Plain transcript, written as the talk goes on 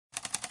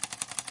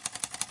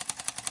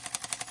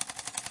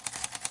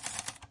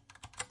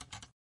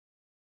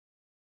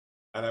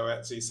Hello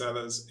Etsy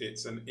sellers,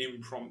 it's an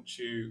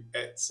impromptu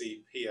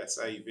Etsy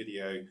PSA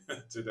video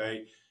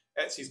today.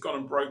 Etsy's gone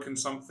and broken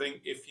something.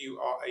 If you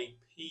are a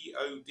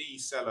POD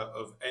seller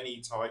of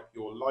any type,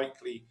 you're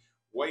likely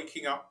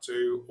waking up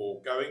to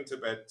or going to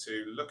bed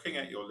to looking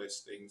at your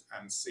listings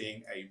and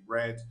seeing a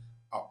red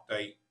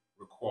update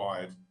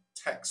required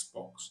text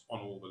box on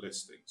all the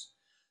listings.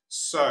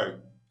 So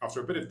after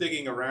a bit of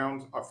digging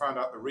around, I found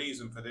out the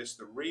reason for this.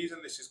 The reason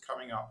this is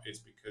coming up is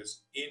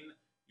because in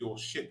your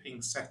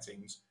shipping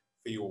settings,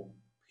 for your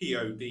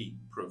POD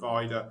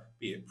provider,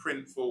 be it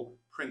Printful,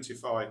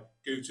 Printify,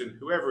 Guten,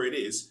 whoever it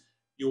is,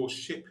 your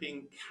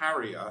shipping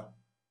carrier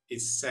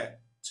is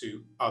set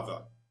to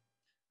other.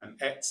 And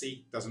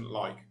Etsy doesn't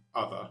like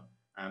other,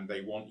 and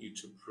they want you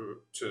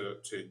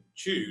to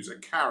choose a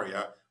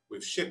carrier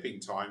with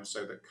shipping time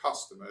so that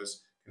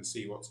customers can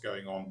see what's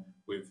going on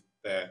with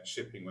their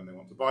shipping when they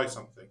want to buy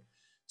something.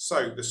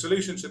 So the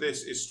solution to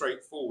this is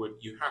straightforward.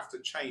 You have to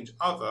change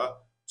other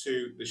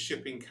to the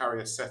shipping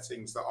carrier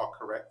settings that are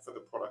correct for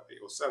the product that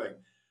you're selling.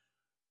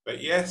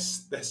 But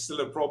yes, there's still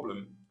a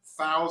problem.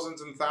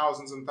 Thousands and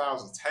thousands and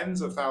thousands,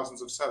 tens of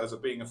thousands of sellers are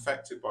being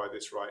affected by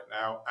this right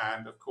now.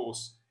 And of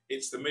course,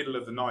 it's the middle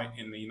of the night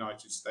in the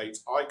United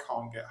States. I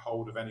can't get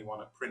hold of anyone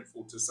at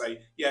Printful to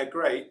say, yeah,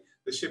 great,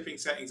 the shipping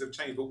settings have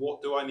changed, but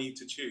what do I need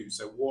to choose?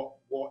 So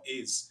what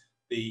is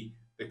the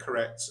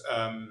correct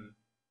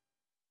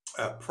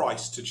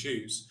price to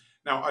choose?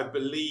 Now, I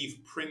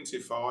believe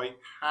Printify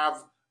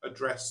have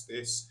address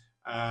this,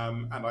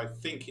 and I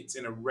think it's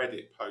in a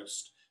Reddit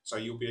post, so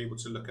you'll be able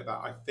to look at that.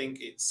 I think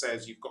it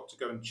says you've got to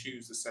go and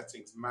choose the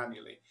settings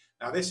manually.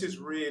 Now this is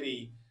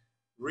really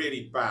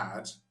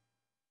bad,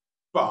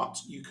 but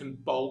you can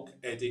bulk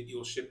edit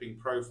your shipping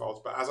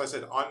profiles. But as I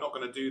said, I'm not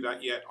going to do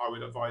that yet. I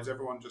would advise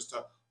everyone just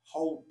to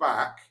hold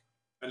back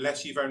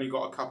unless you've only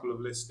got a couple of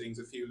listings,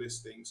 a few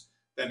listings.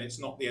 Then it's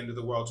not the end of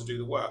the world to do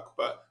the work.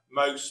 But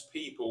most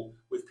people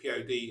with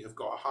POD have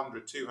got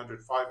 100,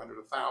 200, 500,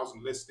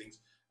 1,000 listings.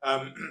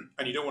 And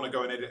you don't want to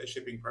go and edit a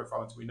shipping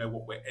profile until we know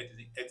what we're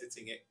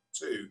editing it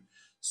to.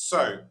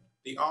 So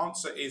the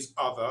answer is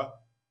other.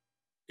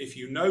 If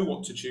you know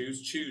what to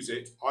choose, choose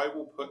it. I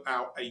will put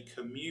out a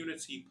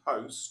community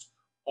post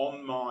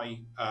on my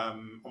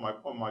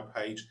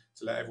page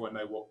to let everyone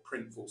know what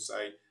Printful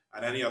say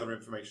and any other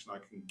information I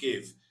can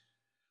give.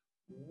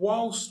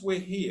 Whilst we're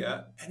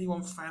here,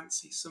 anyone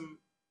fancy some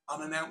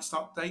unannounced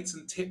updates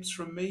and tips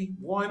from me?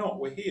 Why not?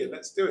 We're here.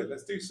 Let's do it.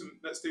 Let's do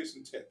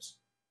some tips.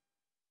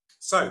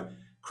 So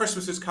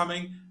Christmas is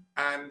coming,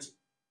 and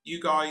you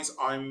guys,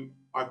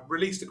 I've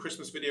released a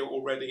Christmas video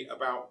already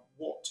about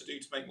what to do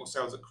to make more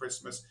sales at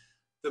Christmas.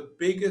 The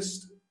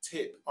biggest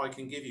tip I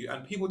can give you,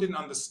 and people didn't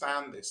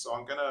understand this, so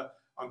I'm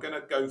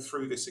gonna go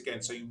through this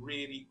again so you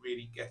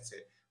really get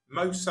it.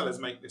 Most sellers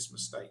make this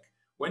mistake.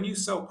 When you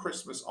sell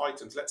Christmas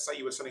items, let's say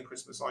you were selling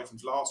Christmas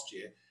items last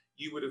year,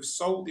 you would have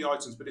sold the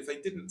items, but if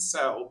they didn't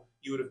sell,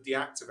 you would have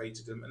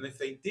deactivated them. And if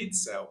they did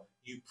sell,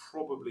 you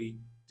probably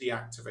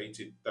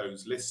deactivated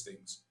those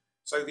listings.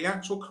 So the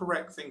actual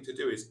correct thing to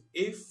do is,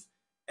 if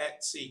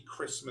Etsy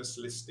Christmas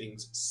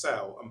listings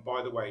sell, and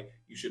by the way,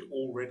 you should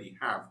already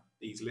have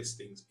these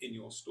listings in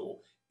your store.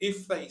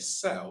 If they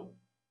sell,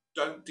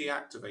 don't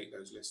deactivate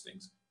those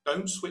listings.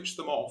 Don't switch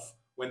them off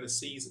when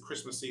the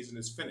Christmas season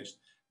is finished.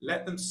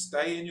 Let them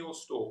stay in your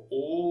store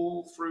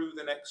all through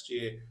the next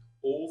year,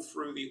 all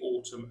through the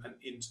autumn and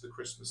into the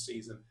Christmas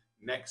season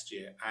next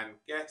year. And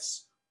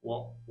guess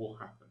what will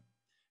happen?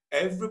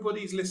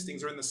 Everybody's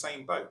listings are in the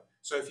same boat.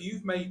 So if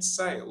you've made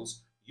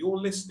sales, your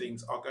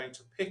listings are going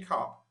to pick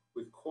up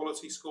with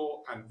quality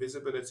score and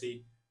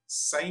visibility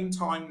same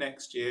time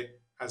next year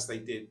as they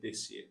did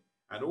this year.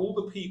 And all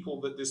the people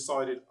that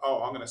decided,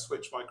 oh, I'm going to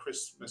switch my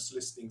Christmas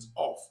listings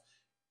off,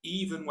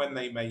 even when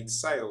they made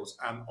sales,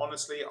 and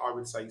honestly, I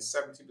would say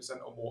 70%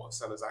 or more of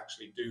sellers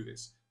actually do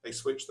this. They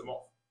switch them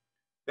off.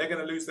 They're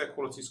going to lose their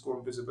quality score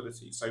and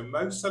visibility. So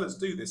most sellers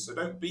do this, so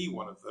don't be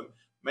one of them.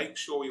 Make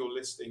sure your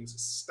listings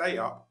stay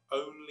up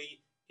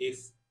only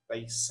if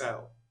they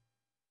sell.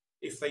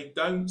 If they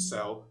don't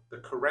sell, the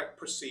correct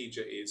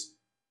procedure is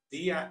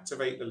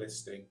deactivate the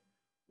listing.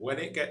 When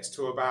it gets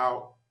to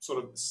about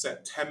sort of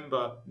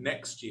September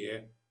next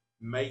year,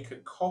 make a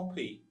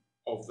copy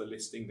of the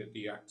listing that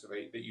you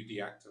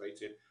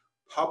deactivated,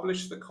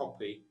 publish the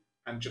copy,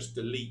 and just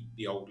delete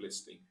the old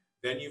listing.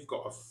 Then you've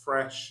got a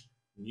fresh,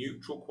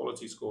 neutral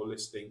quality score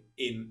listing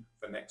in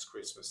for next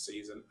Christmas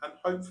season, and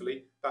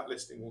hopefully that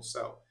listing will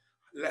sell.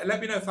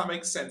 Let me know if that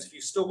makes sense. If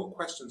you've still got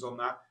questions on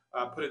that,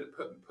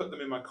 put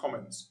them in my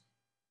comments.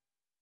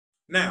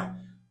 Now,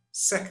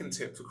 second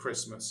tip for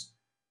Christmas.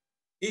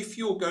 If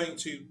you're going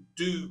to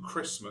do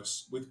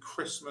Christmas with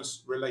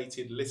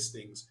Christmas-related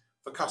listings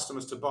for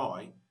customers to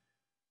buy,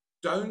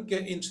 don't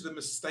get into the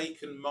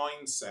mistaken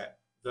mindset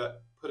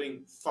that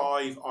putting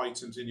 5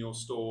 items in your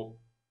store,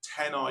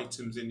 10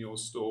 items in your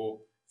store,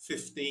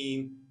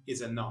 15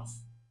 is enough.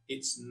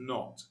 It's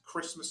not.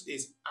 Christmas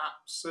is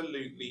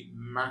absolutely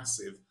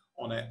massive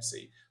on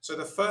Etsy. So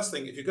the first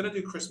thing, if you're going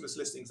to do Christmas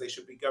listings, they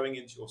should be going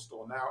into your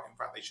store now. In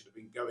fact, they should have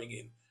been going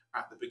in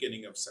at the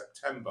beginning of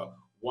September.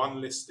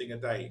 One listing a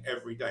day,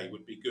 every day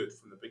would be good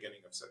from the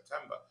beginning of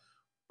September.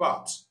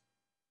 But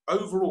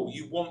overall,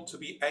 you want to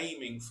be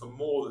aiming for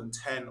more than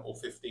 10 or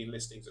 15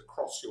 listings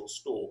across your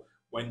store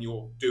when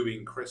you're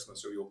doing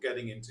Christmas or you're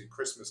getting into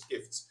Christmas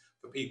gifts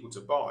for people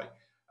to buy.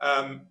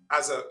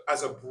 As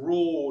a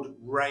broad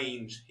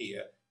range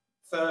here,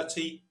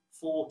 30,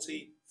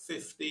 40,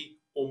 50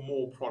 or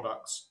more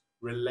products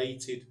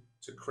related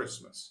to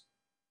Christmas.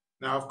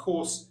 Now, of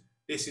course,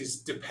 this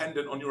is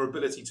dependent on your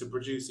ability to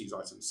produce these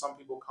items. Some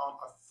people can't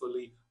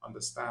fully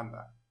understand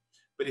that.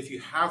 But if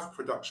you have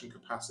production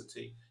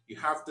capacity, you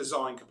have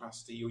design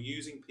capacity, you're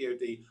using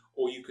POD,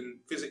 or you can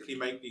physically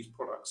make these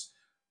products,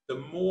 the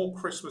more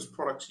Christmas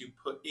products you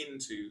put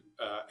into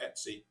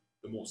Etsy,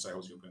 the more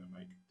sales you're going to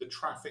make. The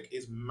traffic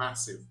is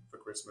massive for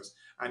Christmas,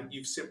 and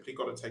you've simply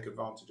got to take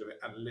advantage of it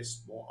and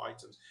list more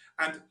items.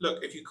 And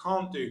look, if you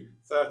can't do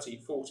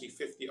 30, 40,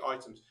 50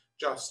 items,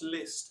 just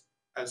list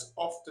as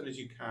often as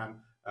you can,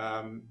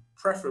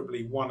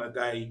 preferably one a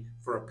day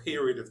for a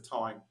period of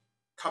time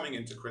coming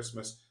into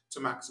Christmas to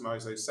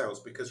maximize those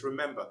sales. Because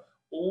remember,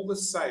 all the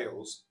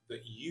sales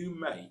that you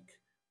make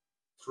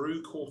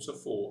through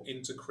Q4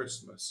 into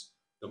Christmas,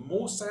 the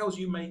more sales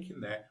you make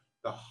in there,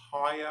 the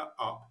higher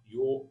up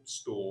your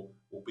store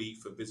will be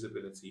for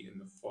visibility in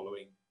the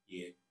following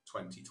year,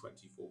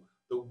 2024.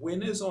 The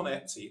winners on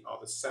Etsy are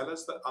the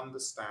sellers that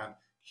understand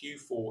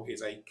Q4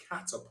 is a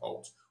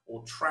catapult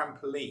or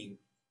trampoline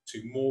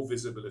to more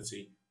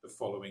visibility the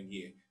following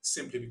year,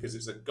 simply because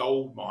it's a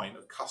gold mine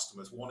of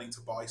customers wanting to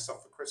buy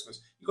stuff for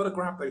Christmas. You've got to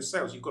grab those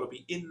sales. You've got to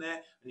be in there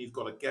and you've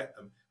got to get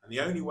them. And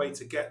the only way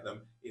to get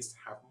them is to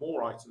have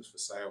more items for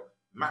sale,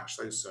 match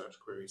those search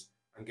queries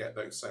and get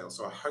those sales.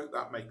 So I hope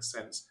that makes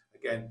sense.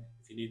 Again,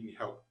 if you need any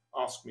help,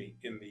 ask me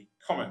in the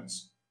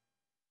comments.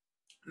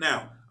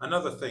 Now,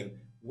 another thing,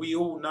 we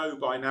all know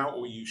by now,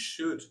 or you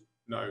should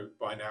know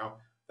by now,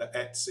 that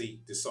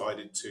Etsy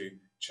decided to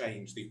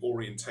change the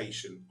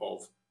orientation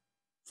of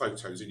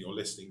photos in your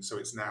listing, so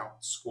it's now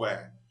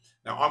square.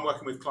 Now, I'm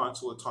working with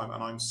clients all the time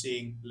and I'm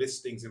seeing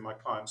listings in my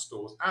client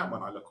stores, and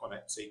when I look on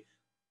Etsy,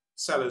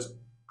 sellers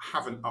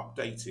haven't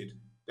updated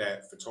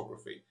their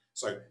photography.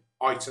 So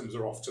items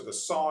are off to the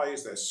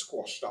sides, they're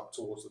squashed up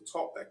towards the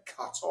top, they're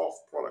cut off,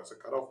 products are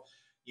cut off.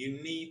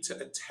 You need to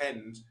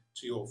attend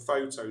to your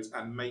photos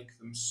and make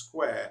them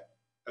square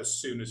as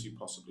soon as you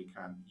possibly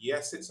can.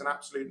 Yes, it's an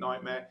absolute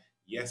nightmare.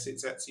 Yes,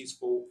 it's Etsy's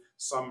fault.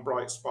 Some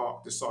bright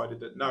spark decided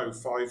that no,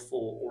 5:4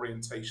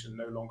 orientation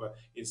no longer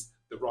is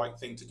the right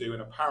thing to do.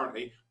 And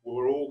apparently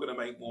we're all going to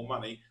make more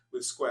money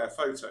with square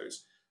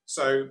photos.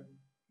 So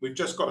we've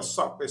just got to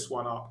suck this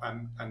one up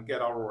and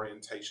get our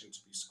orientation to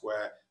be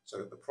square so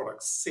that the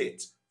products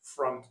sit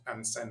front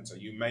and center.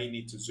 You may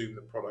need to zoom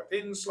the product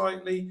in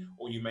slightly,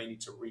 or you may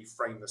need to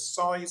reframe the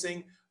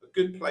sizing. A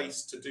good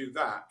place to do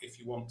that if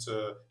you want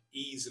to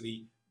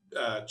easily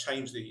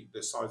change the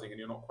sizing and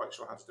you're not quite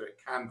sure how to do it,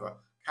 Canva.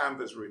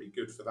 Canva's really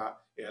good for that.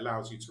 It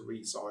allows you to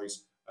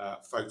resize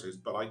photos,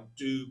 but I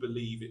do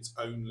believe it's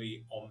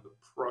only on the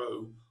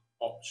Pro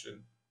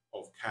option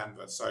of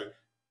Canva. So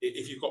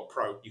if you've got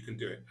Pro, you can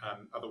do it.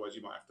 Otherwise,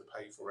 you might have to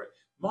pay for it.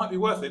 Might be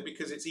worth it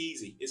because it's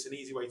easy. It's an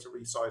easy way to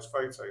resize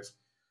photos.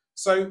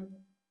 So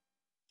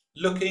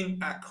looking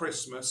at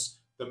Christmas,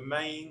 the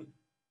main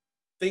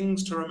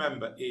things to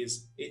remember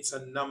is it's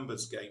a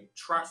numbers game.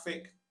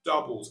 Traffic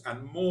doubles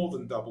and more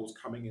than doubles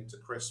coming into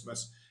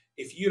Christmas.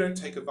 If you don't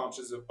take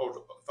advantage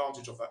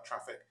of that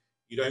traffic,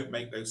 you don't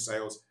make those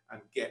sales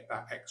and get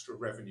that extra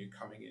revenue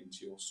coming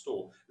into your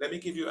store. Let me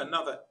give you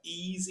another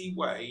easy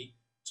way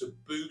to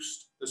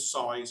boost the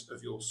size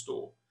of your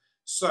store.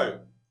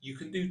 So you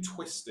can do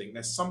twisting.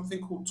 There's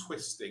something called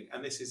twisting,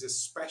 and this is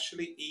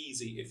especially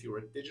easy if you're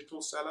a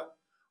digital seller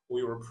or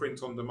you're a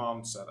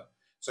print-on-demand seller.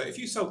 So if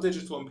you sell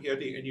digital and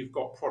POD and you've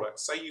got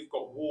products, say you've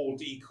got wall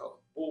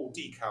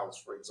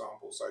decals, for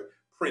example, so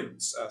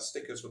prints,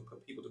 stickers for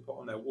people to put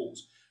on their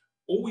walls.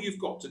 All you've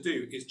got to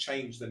do is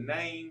change the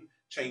name,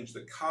 change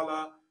the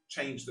color,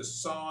 change the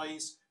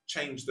size,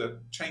 change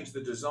the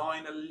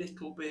design a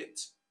little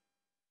bit,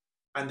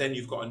 and then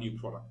you've got a new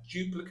product.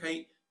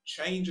 Duplicate,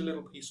 change a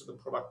little piece of the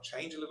product,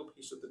 change a little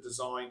piece of the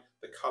design,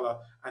 the color,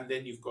 and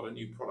then you've got a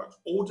new product.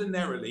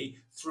 Ordinarily,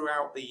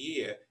 throughout the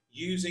year,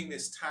 using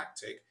this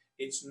tactic,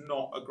 it's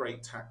not a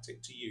great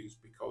tactic to use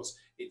because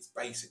it's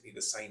basically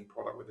the same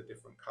product with a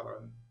different color,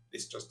 and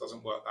this just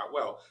doesn't work that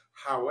well.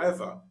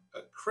 However,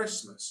 at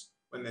Christmas,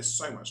 when there's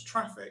so much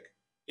traffic,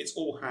 it's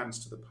all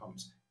hands to the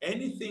pumps.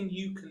 Anything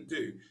you can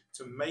do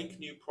to make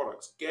new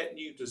products, get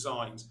new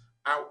designs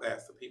out there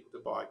for people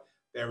to buy,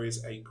 there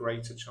is a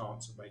greater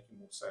chance of making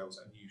more sales,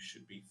 and you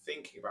should be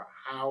thinking about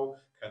how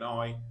can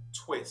I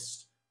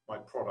twist my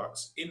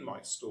products in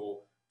my store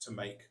to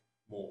make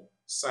more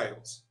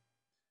sales.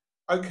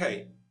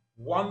 Okay,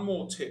 one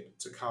more tip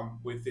to come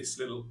with this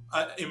little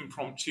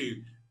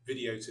impromptu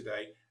video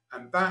today,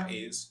 and that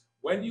is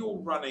when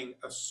you're running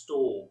a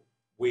store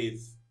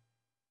with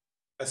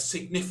a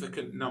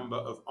significant number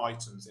of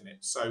items in it,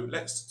 so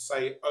let's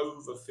say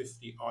over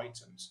 50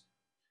 items,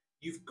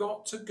 you've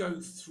got to go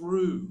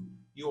through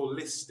your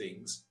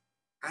listings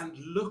and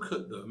look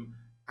at them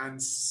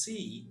and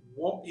see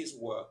what is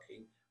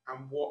working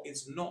and what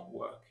is not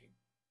working.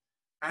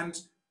 And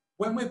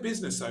when we're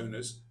business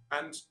owners,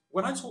 and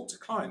when I talk to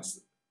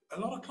clients, a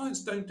lot of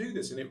clients don't do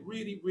this, and it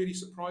really, really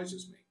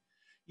surprises me.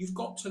 You've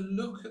got to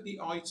look at the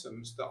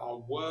items that are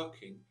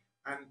working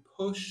and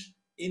push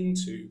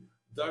into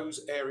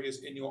those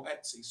areas in your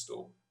Etsy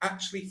store.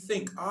 Actually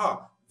think,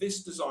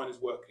 this design is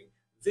working,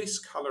 this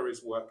color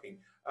is working,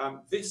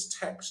 this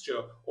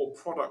texture or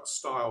product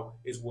style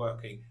is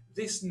working,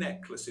 this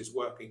necklace is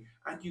working,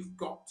 and you've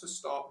got to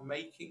start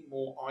making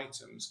more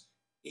items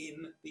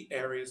in the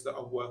areas that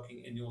are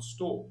working in your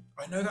store.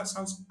 I know that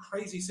sounds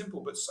crazy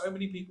simple, but so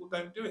many people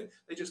don't do it.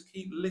 They just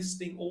keep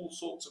listing all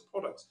sorts of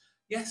products.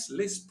 Yes,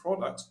 list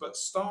products, but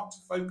start to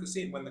focus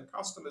in when the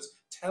customers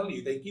tell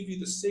you, they give you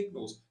the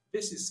signals,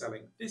 this is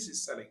selling, this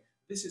is selling,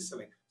 this is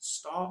selling.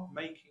 Start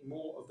making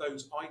more of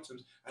those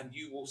items and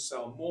you will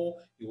sell more,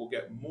 you will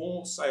get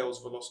more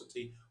sales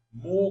velocity,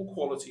 more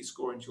quality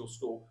score into your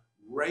store,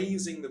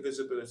 raising the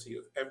visibility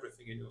of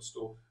everything in your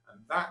store.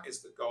 And that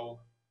is the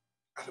goal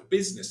at a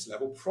business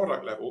level,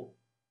 product level,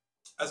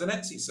 as an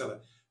Etsy seller.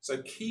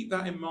 So keep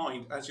that in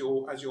mind as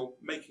you're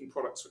making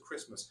products for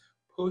Christmas.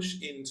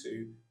 Push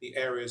into the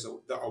areas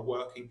that are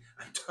working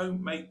and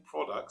don't make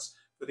products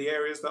for the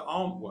areas that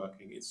aren't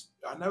working.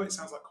 I know it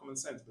sounds like common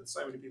sense, but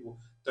so many people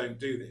don't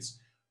do this.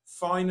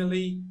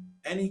 Finally,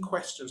 any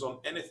questions on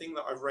anything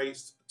that I've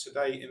raised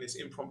today in this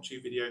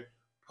impromptu video,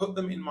 put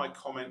them in my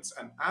comments.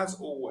 And as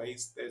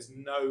always, there's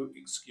no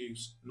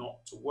excuse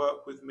not to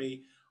work with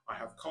me. I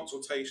have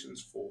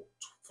consultations for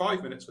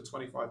 5 minutes for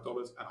 $25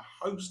 and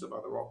a host of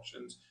other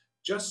options.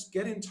 Just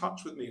get in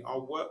touch with me.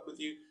 I'll work with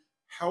you,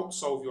 help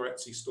solve your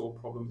Etsy store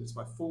problems. It's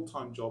my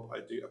full-time job.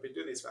 I've been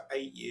doing this for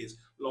 8 years,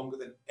 longer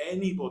than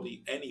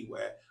anybody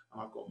anywhere,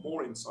 and I've got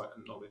more insight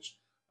and knowledge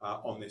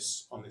on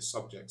this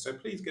subject. So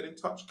please get in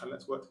touch and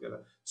let's work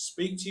together.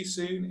 Speak to you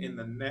soon in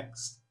the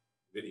next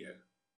video.